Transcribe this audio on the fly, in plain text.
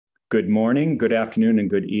Good morning, good afternoon, and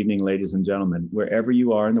good evening, ladies and gentlemen. Wherever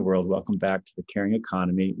you are in the world, welcome back to The Caring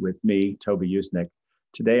Economy with me, Toby Usnick.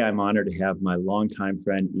 Today, I'm honored to have my longtime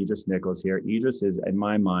friend, Edris Nicholls here. Idris is, in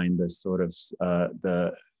my mind, the sort of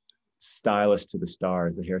the stylist to the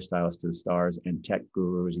stars, the hairstylist to the stars, and tech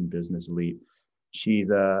gurus and business elite. She's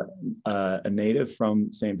a native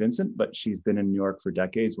from St. Vincent, but she's been in New York for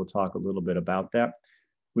decades. We'll talk a little bit about that.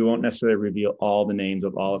 We won't necessarily reveal all the names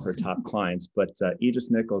of all of her top clients, but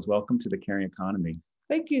Edris Nicholls, welcome to The Caring Economy.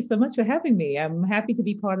 Thank you so much for having me. I'm happy to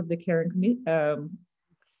be part of the caring economy.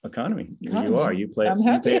 economy. You are. You pay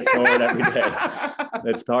it forward every day.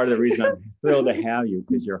 That's part of the reason I'm thrilled to have you,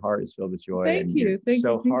 because your heart is filled with joy. Thank and you. You're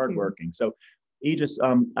so hardworking. So, Edris,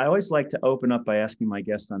 I always like to open up by asking my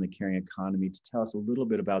guests on The Caring Economy to tell us a little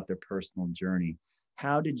bit about their personal journey.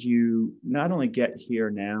 How did you not only get here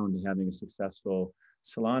now into having a successful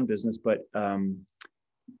salon business, but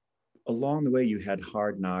along the way you had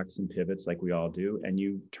hard knocks and pivots like we all do, and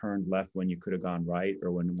you turned left when you could have gone right, or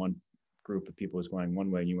when one group of people was going one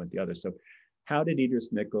way and you went the other. So how did Edris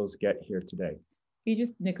Nicholls get here today?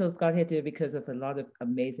 Edris Nicholls got here today because of a lot of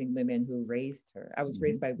amazing women who raised her. I was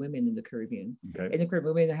raised by women in the Caribbean. Okay. In the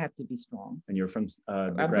Caribbean, women have to be strong. And you're from the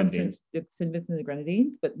I'm Grenadines. from St. Vincent and the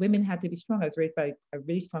Grenadines, but women had to be strong. I was raised by a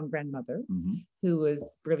really strong grandmother who was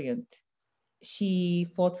brilliant. She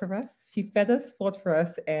fought for us. She fed us, fought for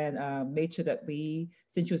us, and made sure that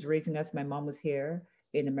since she was raising us, my mom was here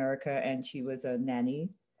in America, and she was a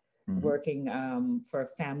nanny working for a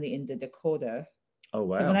family in the Dakota. Oh,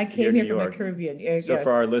 wow. So when I came here from the Caribbean. So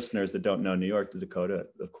for our listeners that don't know New York, the Dakota,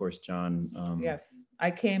 of course, John. Yes,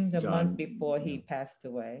 I came the month before he passed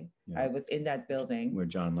away. Yeah. I was in that building. Where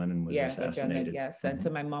John Lennon was assassinated. Yes, and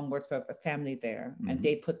so my mom worked for a family there, and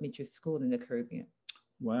they put me to school in the Caribbean.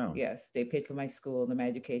 Wow. Yes, they paid for my school and my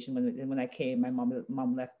education. When I came, my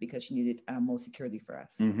mom left because she needed more security for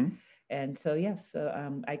us. And so yes,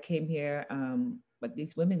 I came here. But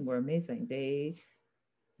these women were amazing.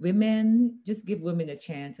 Women just give women a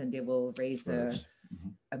chance, and they will raise an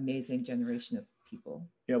amazing generation of people.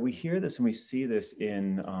 Yeah, we hear this and we see this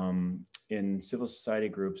in civil society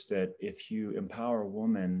groups, that if you empower a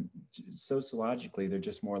woman, sociologically, they're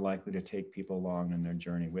just more likely to take people along in their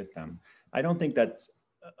journey with them. I don't think that's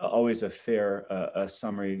always a fair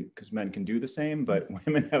summary, because men can do the same, but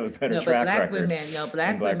women have a better track record.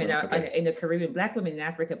 Black women are in the Caribbean, Black women in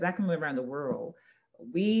Africa, Black women around the world.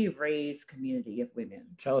 We raise community of women.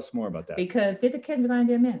 Tell us more about that. Because they can't rely on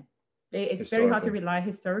their men. It's very hard to rely.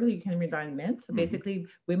 Historically, you can rely on men. So basically,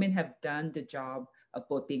 women have done the job of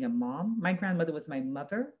both being a mom. My grandmother was my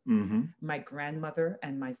mother, my grandmother,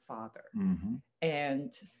 and my father.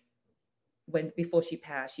 And before she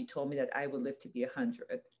passed, she told me that I would live to be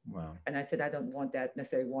 100. Wow. And I said, I don't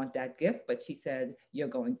necessarily want that gift, but she said, you're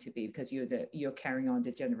going to be, because you're carrying on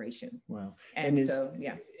the generation. Wow. And is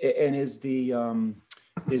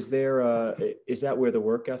that where the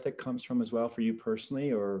work ethic comes from as well for you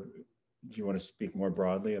personally, or do you want to speak more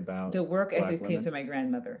broadly about the work ethic? Came from my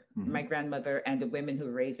grandmother, my grandmother, and the women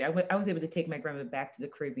who raised me. I was able to take my grandmother back to the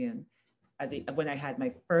Caribbean when I had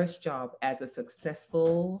my first job as a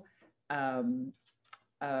successful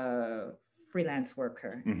freelance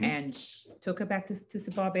worker, and took her back to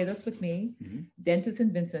Barbados with me, then to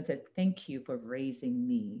St. Vincent, and said, thank you for raising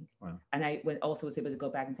me. Wow. And I also was able to go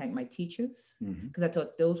back and thank my teachers, because I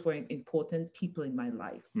thought those were important people in my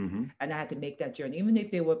life. And I had to make that journey. Even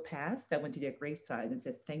if they were past, I went to their graveside and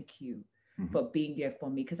said, thank you for being there for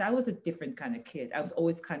me, because I was a different kind of kid. I was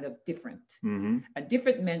always kind of different. And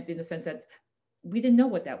different meant in the sense that we didn't know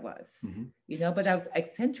what that was, but I was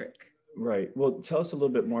eccentric. Right. Well, tell us a little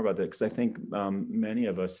bit more about that, because I think many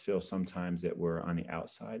of us feel sometimes that we're on the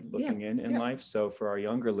outside looking in life. So for our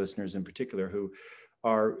younger listeners in particular who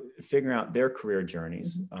are figuring out their career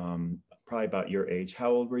journeys, probably about your age,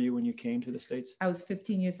 how old were you when you came to the States? I was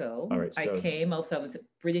 15 years old. All right, I came, also I was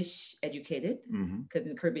British educated, because in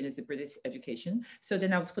the Caribbean it's a British education. So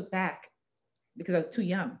then I was put back because I was too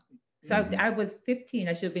young. So I was 15,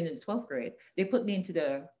 I should have been in the 12th grade. They put me into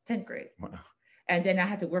the 10th grade. Wow. And then I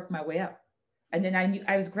had to work my way up. And then I knew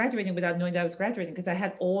I was graduating without knowing that I was graduating, because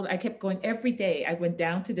I kept going every day. I went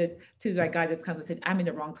down to the guidance counselor and said, I'm in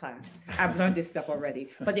the wrong class. I've learned this stuff already.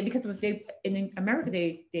 But because in America,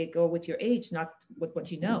 they go with your age, not with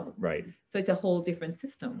what you know. Right. So it's a whole different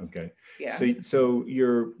system. Okay. Yeah. So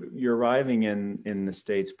you're arriving in the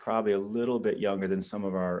States probably a little bit younger than some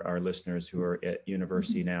of our listeners who are at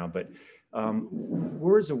university now, but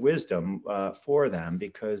words of wisdom for them,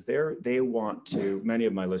 because they want to, many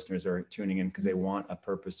of my listeners are tuning in because they want a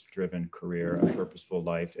purpose-driven career, a purposeful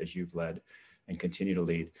life as you've led and continue to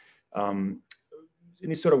lead.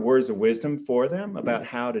 any sort of words of wisdom for them about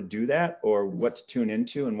how to do that, or what to tune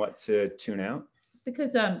into and what to tune out?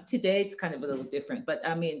 Because today it's kind of a little different, but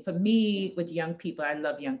I mean, for me with young people, I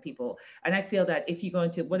love young people, and I feel that if you're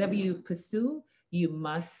going to whatever you pursue, you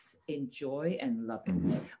must enjoy and love it.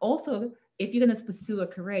 Mm-hmm. Also, if you're going to pursue a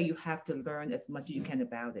career, you have to learn as much as you can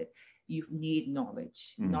about it. You need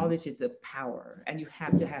knowledge. Mm-hmm. Knowledge is a power, and you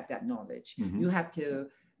have to have that knowledge. Mm-hmm. You have to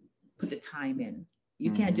put the time in.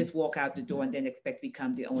 You can't just walk out the door and then expect to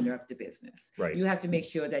become the owner of the business. Right. You have to make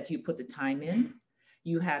sure that you put the time in.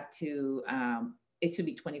 You have to, it should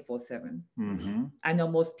be 24/7. Mm-hmm. I know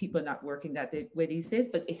most people are not working that way these days,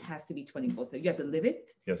 but it has to be 24/7. You have to live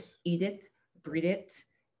it, yes, eat it, breathe it,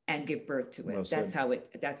 and give birth to it. Well, that's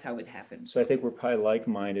how it happens. So I think we're probably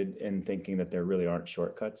like-minded in thinking that there really aren't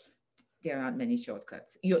shortcuts. There aren't many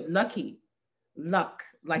shortcuts. You're luck,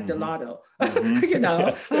 like the lotto, you know,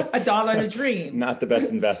 yes. $1 a dream. Not the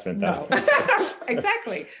best investment, though. No.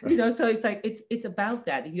 Exactly. You know, so it's like, it's about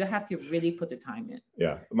that. You have to really put the time in.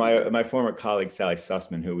 Yeah. My former colleague, Sally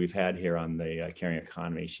Sussman, who we've had here on the Caring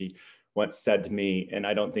Economy, she once said to me, and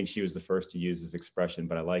I don't think she was the first to use this expression,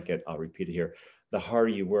 but I like it. I'll repeat it here. The harder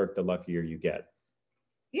you work, the luckier you get.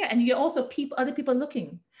 Yeah, and you also other people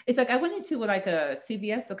looking. It's like I went into like a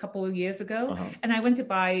CVS a couple of years ago, and I went to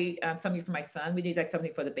buy something for my son. We need like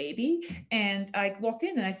something for the baby, and I walked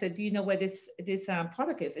in and I said, "Do you know where this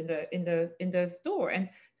product is in the store?" And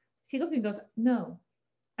she looked at me and goes, "No."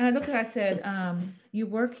 And I looked at her. I said, "You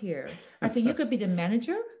work here." I said, "You could be the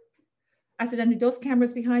manager." I said, "And those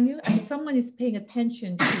cameras behind you, I said, someone is paying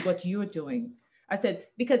attention to what you're doing." I said,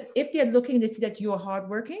 because if they're looking to see that you're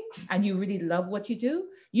hardworking and you really love what you do,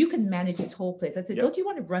 you can manage this whole place. I said, Don't you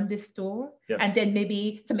want to run this store? Yes. And then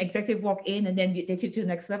maybe some executive walk in and then they take you to the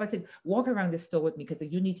next level. I said, walk around this store with me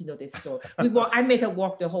because you need to know this store. I made her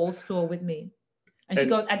walk the whole store with me. And she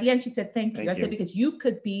goes, at the end, she said, thank you. I said, because you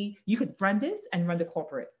could run this and run the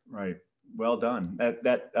corporate. Right. Well done.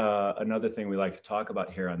 That another thing we like to talk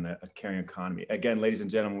about here on the Caring Economy. Again, ladies and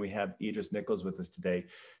gentlemen, we have Edris Nicholls with us today.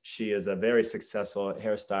 She is a very successful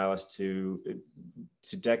hairstylist to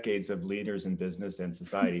decades of leaders in business and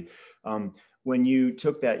society. When you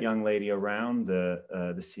took that young lady around the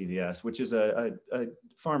CVS, which is a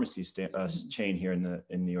pharmacy chain here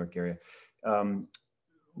in New York area,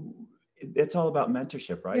 it's all about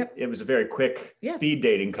mentorship, right? Yep. It was a very quick speed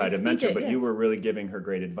dating kind of mentor, but you were really giving her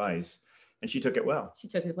great advice. And she took it well. She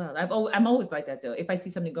took it well. I'm always like that, though. If I see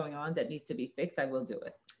something going on that needs to be fixed, I will do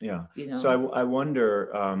it. Yeah. You know? So I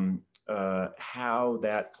wonder how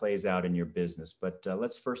that plays out in your business. But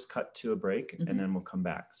let's first cut to a break, and then we'll come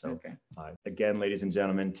back. So again, ladies and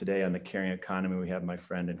gentlemen, today on the Caring Economy, we have my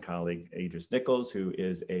friend and colleague, Edris Nicholls, who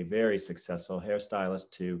is a very successful hairstylist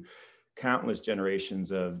to countless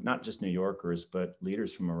generations of not just New Yorkers, but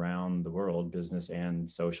leaders from around the world, business and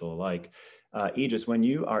social alike. Edris, when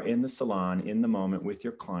you are in the salon, in the moment with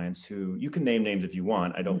your clients, who you can name names if you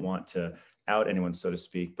want, I don't want to out anyone, so to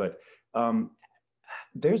speak, but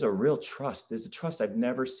there's a real trust. There's a trust I've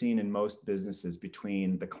never seen in most businesses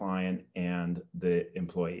between the client and the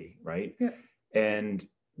employee, right? Yeah. And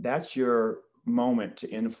that's your moment to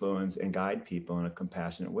influence and guide people in a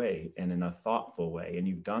compassionate way and in a thoughtful way. And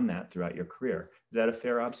you've done that throughout your career. Is that a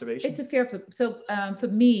fair observation? It's a fair. So for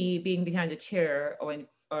me, being behind a chair or in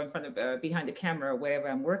front of behind the camera, wherever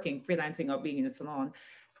I'm working, freelancing or being in a salon,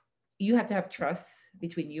 you have to have trust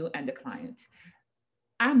between you and the client.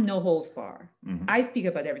 I'm no holds bar. I speak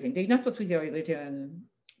about everything. They're not supposed to be religion,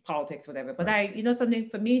 politics, whatever. But something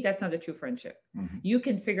for me, that's not a true friendship. You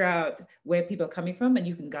can figure out where people are coming from and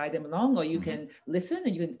you can guide them along, or you can listen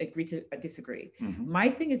and you can agree to disagree. My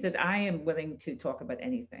thing is that I am willing to talk about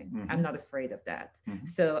anything. I'm not afraid of that.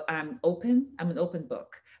 So I'm an open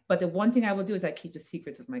book. But the one thing I will do is I keep the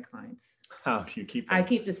secrets of my clients. How do you keep them? I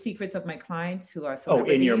keep the secrets of my clients who are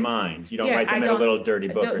celebrities. Oh, in your mind. You don't write them in a little dirty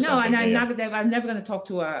book or something. No, and I'm never going to talk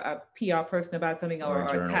to a PR person about something or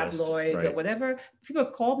tabloids or whatever. People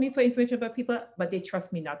have called me for information about people, but they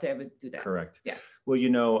trust me not to ever do that. Correct. Yes.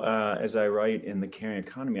 Well, as I write in the Caring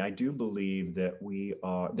Economy, I do believe that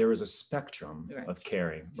there is a spectrum of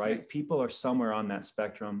caring, right? People are somewhere on that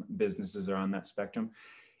spectrum. Businesses are on that spectrum.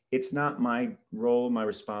 It's not my role, my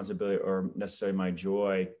responsibility, or necessarily my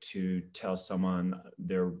joy to tell someone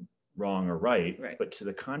they're wrong or right, but to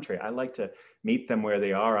the contrary, I like to meet them where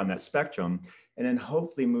they are on that spectrum, and then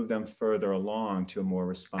hopefully move them further along to a more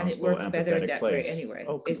responsible, and it works empathetic better that place. Way anyway.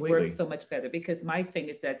 Oh, completely. It works so much better, because my thing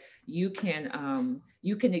is that you can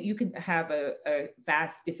have a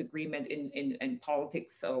vast disagreement in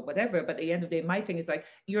politics or whatever, but at the end of the day, my thing is like,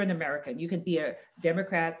 you're an American. You can be a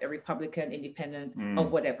Democrat, a Republican, independent, or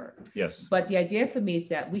whatever. Yes. But the idea for me is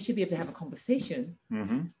that we should be able to have a conversation.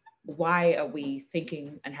 Why are we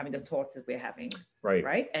thinking and having the thoughts that we're having?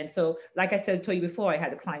 Right. And so, like I said to you before, I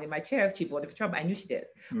had a client in my chair. She voted for Trump. I knew she did.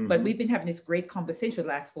 But we've been having this great conversation the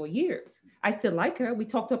last 4 years. I still like her. We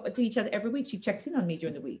talk to each other every week. She checks in on me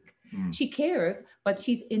during the week. She cares, but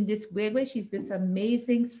she's in this weird way. She's this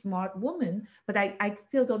amazing, smart woman. But I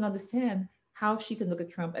still don't understand how she can look at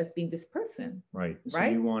Trump as being this person. Right. So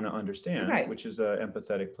you want to understand, which is an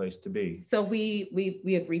empathetic place to be. So we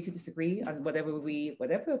agree to disagree on whatever,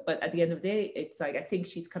 but at the end of the day, it's like, I think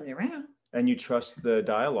she's coming around. And you trust the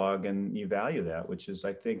dialogue and you value that, which is,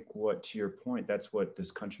 I think, what, to your point, that's what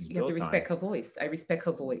this country's built on. You have to respect her voice. I respect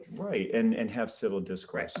her voice. Right. And have civil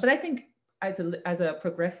discourse. But I think as a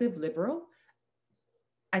progressive liberal,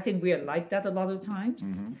 I think we are like that a lot of times.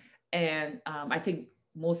 And I think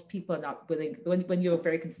most people are not willing, when you're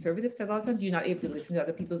very conservative, a lot of times you're not able to listen to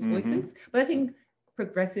other people's voices. But I think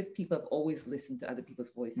progressive people have always listened to other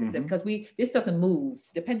people's voices, and because this doesn't move,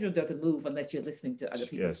 the pendulum doesn't move unless you're listening to other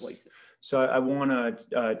people's voices. So I want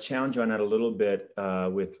to challenge you on that a little bit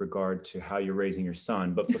with regard to how you're raising your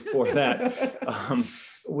son. But before that,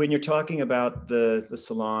 when you're talking about the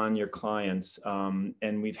salon, your clients,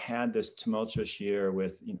 and we've had this tumultuous year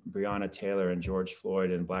with Breonna Taylor and George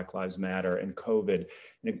Floyd and Black Lives Matter and COVID,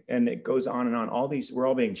 and it goes on and on. All these, we're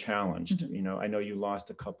all being challenged. I know you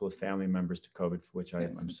lost a couple of family members to COVID, for which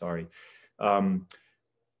I'm sorry.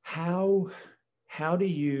 How do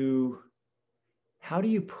you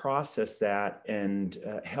process that and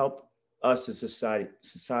help us as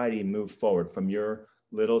society move forward from your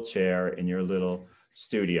little chair in your little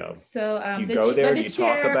studio? So do you go there? Do you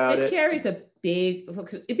talk about it? The chair is a big,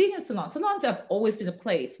 being a salon. Salons have always been a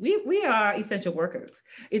place. We are essential workers.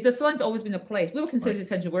 The salon's always been a place. We were considered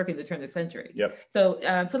essential workers in the turn of the century. So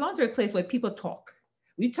salons are a place where people talk.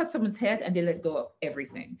 We touch someone's head and they let go of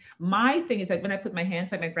everything. My thing is like when I put my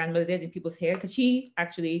hands like my grandmother did in people's hair, because she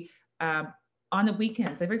actually, on the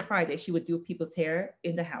weekends, every Friday, she would do people's hair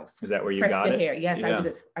in the house. Is that where you got it? Hair. Yes,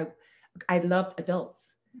 I loved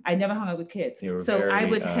adults. I never hung out with kids. So I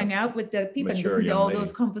would hang out with the people and listen to all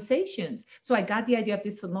those conversations. So I got the idea of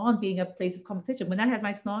this salon being a place of conversation. When I had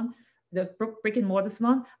my salon, the brick and mortar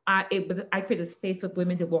salon, I created a space for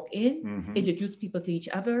women to walk in, introduce people to each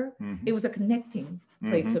other. It was a connecting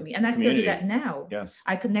place for me. And I still do that now. Yes.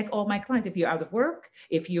 I connect all my clients. If you're out of work,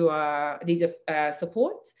 if you need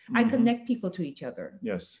support, I connect people to each other.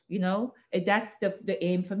 Yes. That's the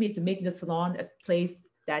aim for me, is to make the salon a place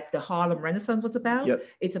that the Harlem Renaissance was about.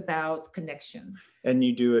 It's about connection. And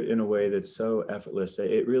you do it in a way that's so effortless.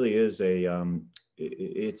 It really is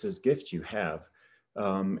it's a gift you have.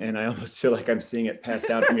 And I almost feel like I'm seeing it passed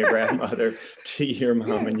down from your grandmother to your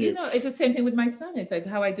mom and you. It's the same thing with my son. It's like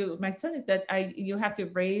how I do it with my son is that you have to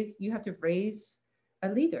raise a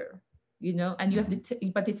leader, and you have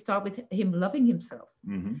to, but it starts with him loving himself.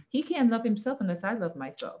 He can't love himself unless I love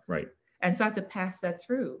myself. Right. And so I have to pass that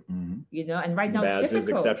through, and right now Baz is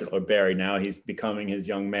exceptional. Or Barry, now he's becoming his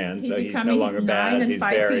young man. So he's no longer Baz, he's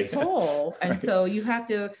 5 Barry. feet tall. And so you have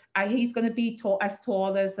to, he's going to be as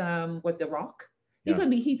tall as The Rock. He's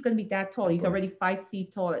going to be that tall. He's already 5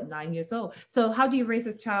 feet tall at 9 years old. So how do you raise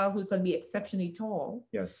a child who's going to be exceptionally tall?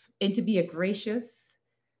 Yes. And to be a gracious,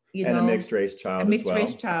 and a mixed race child.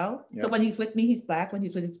 Race child. So when he's with me, he's Black. When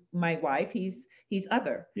he's with my wife, he's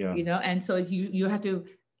other. Yeah. And so you have to.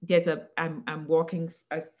 I'm walking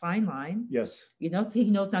a fine line. Yes. He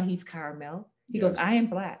knows now he's caramel. He goes, I am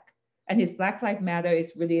Black. And his Black Lives Matter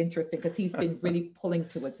is really interesting because he's been really pulling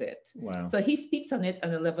towards it. Wow. So he speaks on it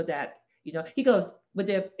on a level that, he goes, with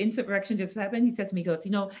the insurrection just happened, he said to me, he goes,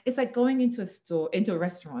 it's like going into a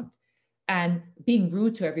restaurant and being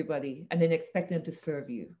rude to everybody and then expecting them to serve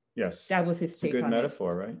you. Yes. That was his take on it. It's a good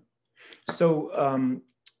metaphor, right? So,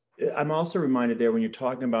 I'm also reminded there when you're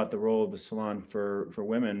talking about the role of the salon for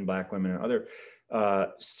women, Black women and other,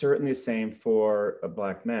 certainly the same for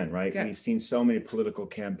Black men, right? Yeah. We've seen so many political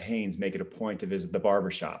campaigns make it a point to visit the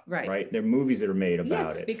barbershop, right? There are movies that are made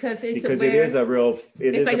about it. Because it is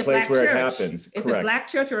a place where it happens. It's a Black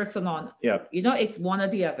church or a salon. Yeah. It's one or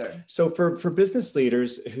the other. So for business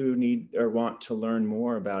leaders who need or want to learn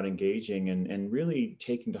more about engaging and really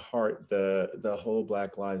taking to heart the whole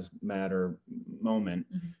Black Lives Matter moment,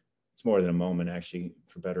 it's more than a moment, actually,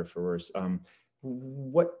 for better or for worse.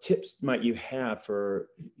 what tips might you have for,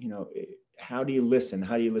 how do you listen?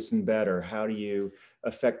 How do you listen better? How do you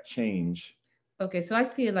affect change? Okay, so I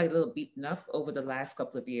feel like a little beaten up over the last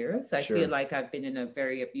couple of years. I feel like I've been in a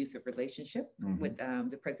very abusive relationship with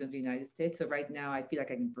the President of the United States. So right now I feel like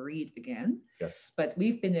I can breathe again. Yes. But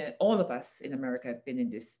we've been all of us in America have been in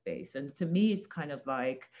this space. And to me, it's kind of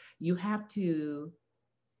like you have to,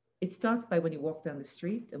 it starts by when you walk down the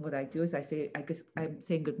street. And what I do is I guess I'm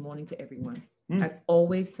saying good morning to everyone. I've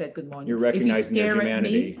always said good morning. You're recognizing their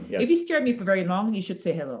humanity. If you stare at me for very long, you should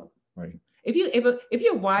say hello. Right. If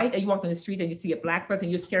you're white and you walk on the street and you see a black person,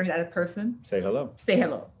 you're staring at a person. Say hello. Say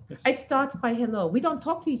hello. Yes. It starts by hello. We don't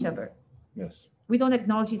talk to each other. Yes. We don't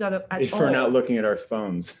acknowledge each other at if all. we're not looking at our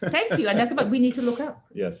phones. Thank you. And that's about, we need to look up.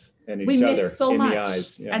 Yes. And we each miss other so in much. the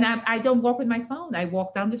eyes. Yeah. And I don't walk with my phone. I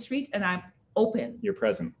walk down the street and I'm open. You're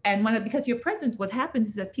present. And because you're present, what happens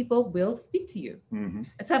is that people will speak to you. Mm-hmm.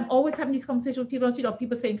 And so I'm always having these conversations with people on the street, or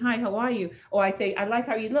people saying, hi, how are you? Or I say, I like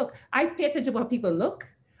how you look. I pay attention to how people look,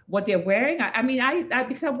 what they're wearing. I mean,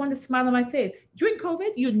 because I want to smile on my face. During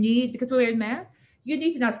COVID, because we're wearing masks, you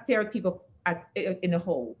need to not stare at people in a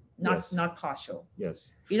hole. Not partial.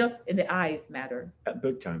 Yes. And the eyes matter.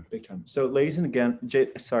 Big time. So ladies and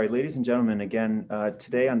gentlemen, again,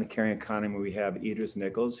 today on the Caring Economy, we have Edris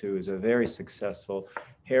Nicholls, who is a very successful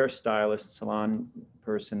hairstylist, salon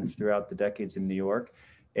person throughout the decades in New York,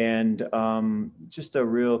 and just a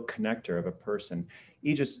real connector of a person.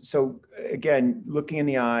 Edris, so again, looking in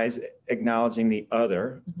the eyes, acknowledging the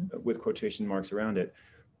other, with quotation marks around it,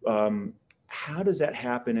 how does that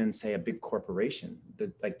happen in, say, a big corporation?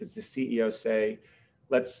 Does the CEO say,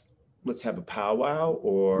 let's have a powwow?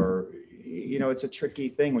 Or, it's a tricky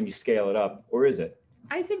thing when you scale it up, or is it?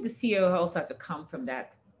 I think the CEO also has to come from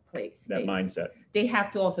that place. That mindset. They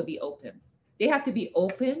have to also be open. They have to be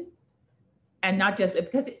open and not just,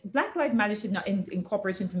 because Black Lives Matter should not, in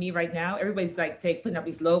corporation to me right now, everybody's like putting up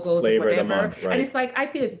these logos, flavor or whatever. of the month, right. And it's like, I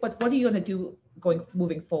feel, but what are you going to do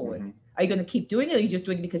moving forward? Mm-hmm. Are you going to keep doing it, or are you just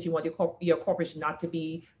doing it because you want your corporation not to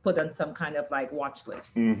be put on some kind of like watch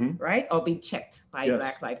list, right? Or be checked by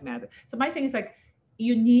Black Lives Matter. So my thing is like,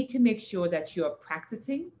 you need to make sure that you're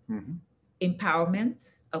practicing empowerment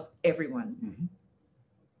of everyone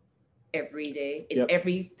every day in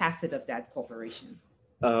every facet of that corporation.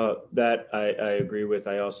 That I agree with.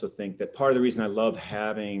 I also think that part of the reason I love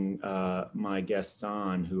having my guests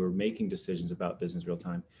on who are making decisions about business real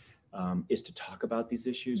time is to talk about these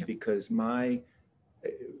issues, because the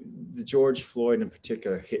George Floyd in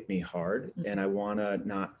particular hit me hard, and I want to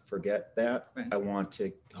not forget that. Right. I want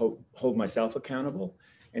to hold myself accountable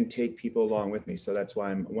and take people along with me. So that's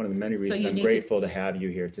why I'm one of the many reasons I'm grateful to have you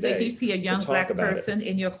here today. So if you see a young Black person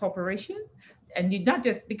in your corporation, and you're not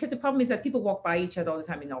just, because the problem is that people walk by each other all the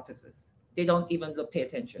time in offices. They don't even pay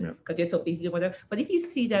attention because they're so busy or whatever. But if you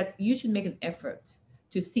see that, you should make an effort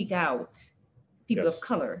to seek out people of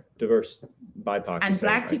color, diverse, BIPOC, and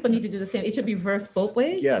Black people need to do the same. It should be reversed both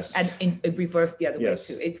ways, and in reverse the other way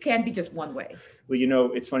too. It can't be just one way. Well,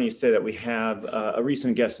 it's funny you say that. We have a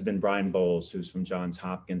recent guest has been Brian Bowles, who's from Johns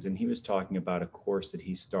Hopkins, and he was talking about a course that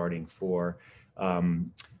he's starting for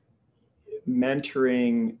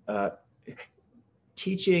mentoring.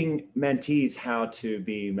 Teaching mentees how to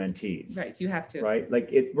be mentees. Right, you have to. Right, like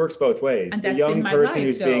it works both ways. And the young person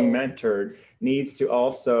who's being mentored needs to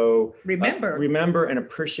also remember and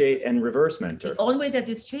appreciate and reverse mentor. The only way that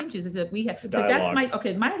this changes is that we have.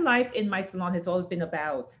 My life in my salon has always been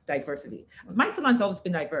about diversity. My salon's always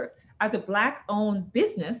been diverse. As a Black-owned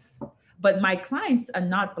business, but my clients are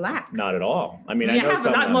not Black. Not at all. I mean, I know have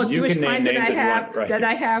a lot more Jewish clients than I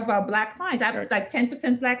have Black clients. I have like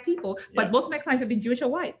 10% Black people, but most of my clients have been Jewish or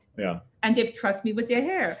white. Yeah. And they've trusted me with their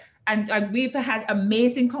hair. And we've had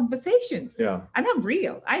amazing conversations. Yeah. And I'm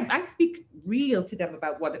real. I speak real to them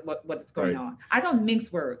about what is going on. I don't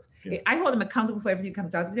mince words. Yeah. I hold them accountable for everything that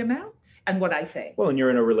comes out of their mouth and what I say. Well, and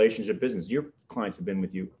you're in a relationship business. Your clients have been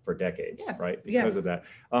with you for decades, right? Because of that.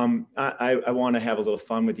 I want to have a little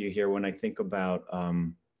fun with you here when I think about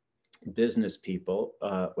business people,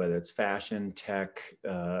 whether it's fashion, tech,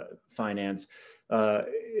 finance,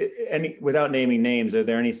 without naming names, are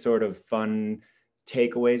there any sort of fun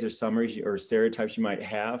takeaways or summaries or stereotypes you might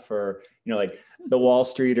have for, like the Wall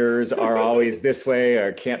Streeters are always this way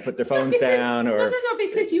or can't put their phones down or... No,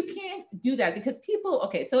 because you can't do that because people,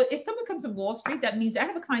 okay, so if someone comes from Wall Street, that means I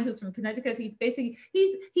have a client who's from Connecticut. He's basically,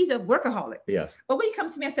 he's a workaholic. Yeah. But when he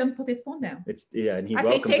comes to me, I say, put his phone down. And he I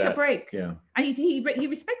welcomes say, take that. a break. Yeah. And he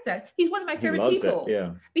respects that. He's one of my favorite people.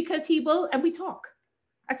 Yeah. Because he will, and we talk.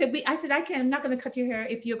 I said, I'm not going to cut your hair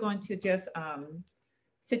if you're going to just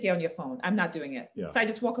sit there on your phone. I'm not doing it. Yeah. So I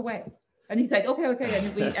just walk away. And he's like, okay.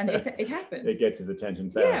 And it happened. It gets his attention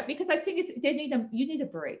fast. Yeah, because I think you need a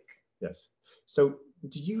break. Yes. So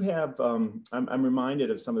do you have, I'm reminded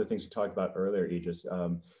of some of the things you talked about earlier, Edris.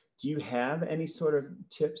 Do you have any sort of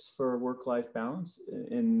tips for work-life balance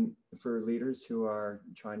for leaders who are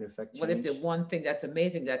trying to affect change? What if the one thing that's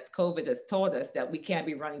amazing that COVID has taught us that we can't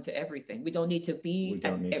be running to everything? We don't need to be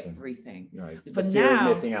at everything. Right. For the fear now, of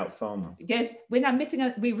missing out, FOMO. Yes, we're not missing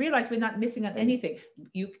out. We realize we're not missing out anything.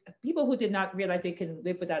 People who did not realize they can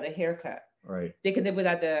live without a haircut. Right. They can live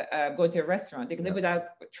without going to a restaurant. They can live without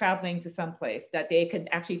traveling to someplace, that they can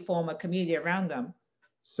actually form a community around them.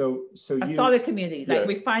 So a solid community. Like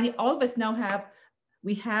we find all of us now have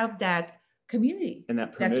that community. And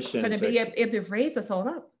that permission. That's going to be able to raise us all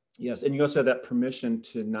up. Yes. And you also have that permission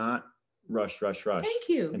to not rush. Thank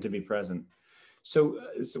you. And to be present. So,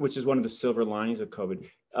 which is one of the silver linings of COVID.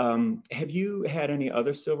 Have you had any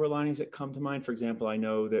other silver linings that come to mind? For example, I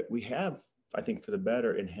know that we have, I think for the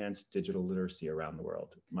better, enhanced digital literacy around the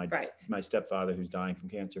world. My stepfather, who's dying from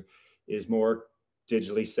cancer, is more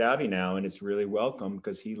digitally savvy now, and it's really welcome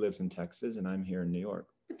because he lives in Texas and I'm here in New York.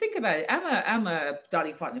 Think about it. I'm a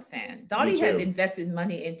Dolly Parton fan. Dolly has invested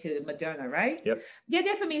money into Moderna, right? Yep. The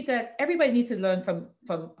idea for me is that everybody needs to learn from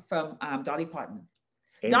Dolly Parton.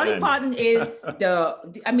 Amen. Dolly Parton is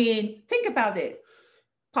think about it.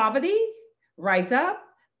 Poverty, rise up,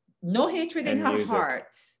 no hatred in her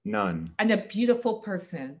heart. None. And a beautiful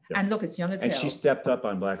person. Yes. And look, as young as hell. And she stepped up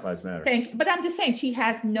on Black Lives Matter. But I'm just saying, she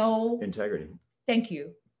has no integrity. Thank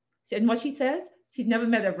you. And what she says, she'd never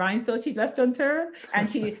met a rhinestone she left unturned. And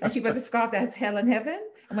she wears a scarf that has hell and heaven.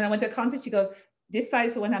 And when I went to a concert, she goes, this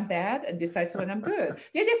side's for when I'm bad and this side's for when I'm good.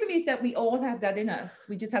 The idea for me is that we all have that in us.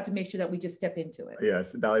 We just have to make sure that we just step into it.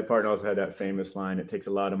 Yes. Dolly Parton also had that famous line, it takes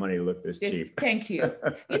a lot of money to look this cheap. Thank you. And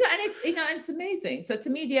it's amazing. So to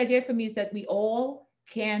me, the idea for me is that we all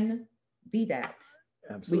can be that.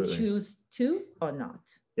 Absolutely. We choose to or not.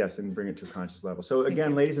 Yes, and bring it to a conscious level. So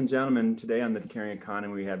again, ladies and gentlemen, today on the Caring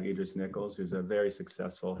Economy, we have Edris Nicholls, who's a very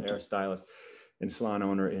successful hairstylist and salon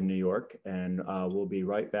owner in New York. And we'll be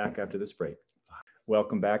right back after this break.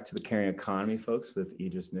 Welcome back to the Caring Economy, folks, with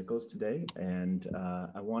Edris Nicholls today. And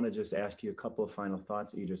I want to just ask you a couple of final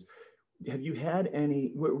thoughts, Edris. Have you had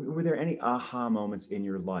were there any aha moments in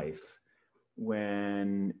your life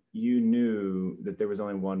when you knew that there was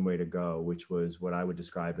only one way to go, which was what I would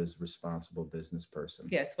describe as responsible business person?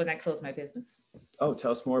 Yes, when I closed my business. Oh,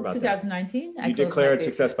 tell us more about 2019, that. You declared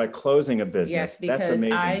success by closing a business. Yes, because that's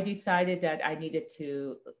amazing. I decided that I needed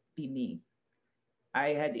to be me.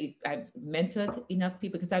 I've mentored enough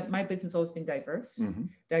people because my business has always been diverse,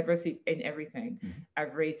 diversity in everything.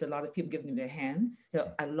 I've raised a lot of people, giving them their hands.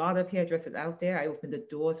 So a lot of hairdressers out there. I opened the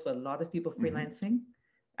doors for a lot of people freelancing.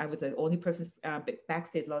 I was the only person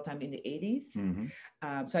backstage a lot of time in the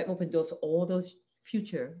 80s. So I opened doors for all those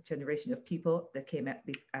future generation of people that came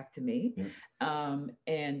after me.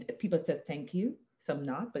 And people said, thank you. Some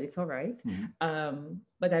not, but it's all right.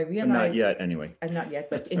 But I realized— Not yet, anyway. Not yet,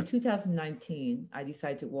 but in 2019, I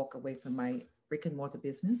decided to walk away from my brick and mortar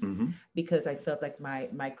business because I felt like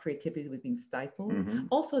my creativity was being stifled.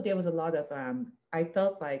 Also, there was a lot of, I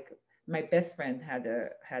felt like my best friend had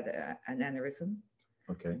an aneurysm.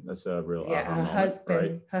 Okay, that's a real her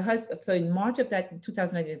husband. So in March of that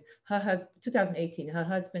 2019, 2018, her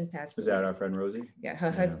husband passed away. Is that our friend Rosie? Yeah,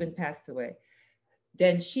 her husband passed away.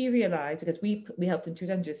 Then she realized, because we helped in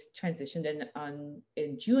transition. Then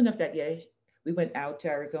in June of that year, we went out to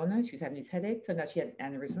Arizona. She was having these headaches. Turned out she had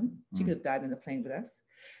an aneurysm. She could have died on the plane with us.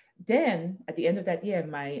 Then at the end of that year,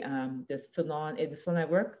 the salon I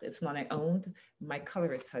worked, the salon I owned, my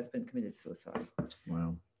colorist husband committed suicide.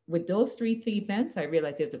 Wow. With those three events, I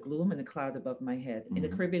realized there's a gloom and a cloud above my head. In the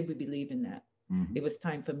Caribbean, we believe in that. It was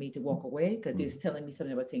time for me to walk away because it's telling me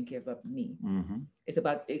something about taking care of me.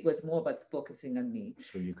 It was more about focusing on me.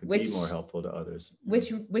 So you could be more helpful to others.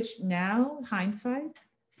 Which now, hindsight,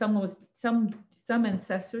 some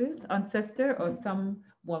ancestor or someone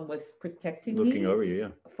was protecting me. Looking over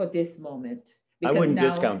you, for this moment. I wouldn't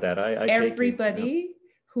discount that. I everybody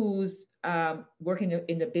who's working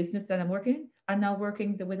in the business that I'm working are now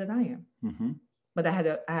working the way that I am. But I had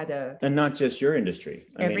a and not just your industry.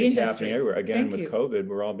 I mean, it's happening everywhere. Again, with COVID,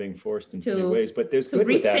 we're all being forced into new ways. But there's good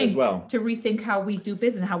with that as well. To rethink how we do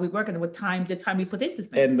business, how we work, and the time we put into things.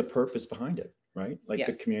 And the purpose behind it, right? Like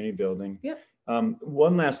the community building. Yeah.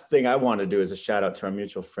 One last thing I want to do is a shout out to our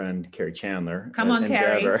mutual friend, Carrie Chandler. Come on,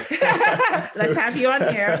 Carrie. Let's have you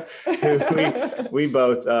on here. we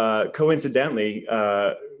both, coincidentally,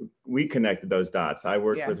 we connected those dots. I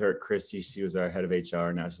worked with her at Christie. She was our head of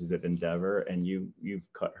HR. Now she's at Endeavor, and you've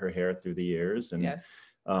cut her hair through the years. And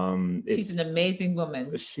She's an amazing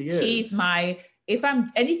woman. She is. She's if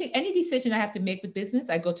I'm any decision I have to make with business,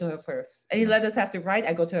 I go to her first. Any letters I have to write,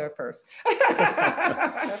 I go to her first.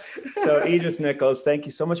 So Edris Nicholls, thank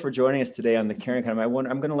you so much for joining us today on the Caring Economy.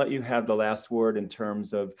 I'm going to let you have the last word in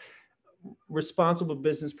terms of responsible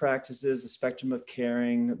business practices, the spectrum of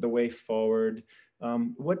caring, the way forward.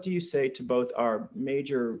 What do you say to both our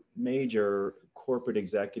major corporate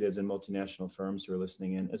executives and multinational firms who are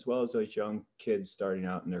listening in, as well as those young kids starting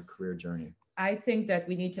out in their career journey? I think that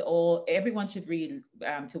we need everyone should read,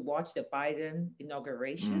 to watch the Biden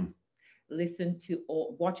inauguration,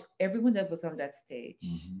 watch everyone that was on that stage,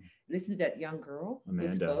 listen to that young girl Amanda,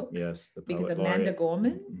 who spoke, yes, the because poet Amanda laureate.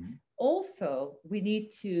 Gorman. Also, we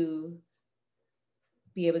need to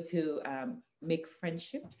be able to make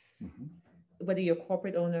friendships, whether you're a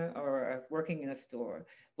corporate owner or working in a store.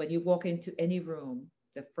 When you walk into any room,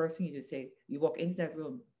 the first thing you just say, you walk into that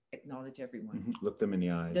room, acknowledge everyone. Look them in the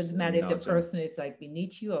eyes. Doesn't matter if the person is like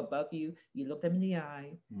beneath you or above you, you look them in the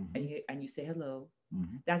eye and you say hello.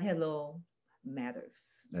 That hello matters.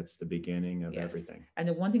 That's the beginning of everything. And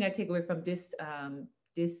the one thing I take away from this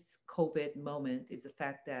COVID moment is the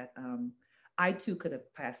fact that I too could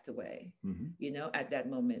have passed away, at that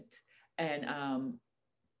moment. And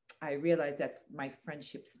I realized that my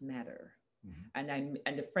friendships matter. And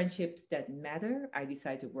the friendships that matter, I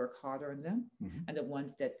decide to work harder on them. And the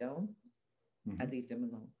ones that don't, I leave them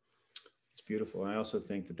alone. It's beautiful. I also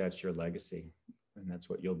think that that's your legacy. And that's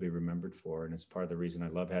what you'll be remembered for. And it's part of the reason I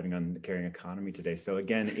love having on the Caring Economy today. So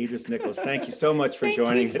again, Edris Nicholls, thank you so much for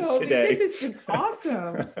joining us today. This has been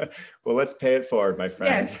awesome. Well, let's pay it forward, my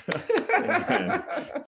friend. Yes.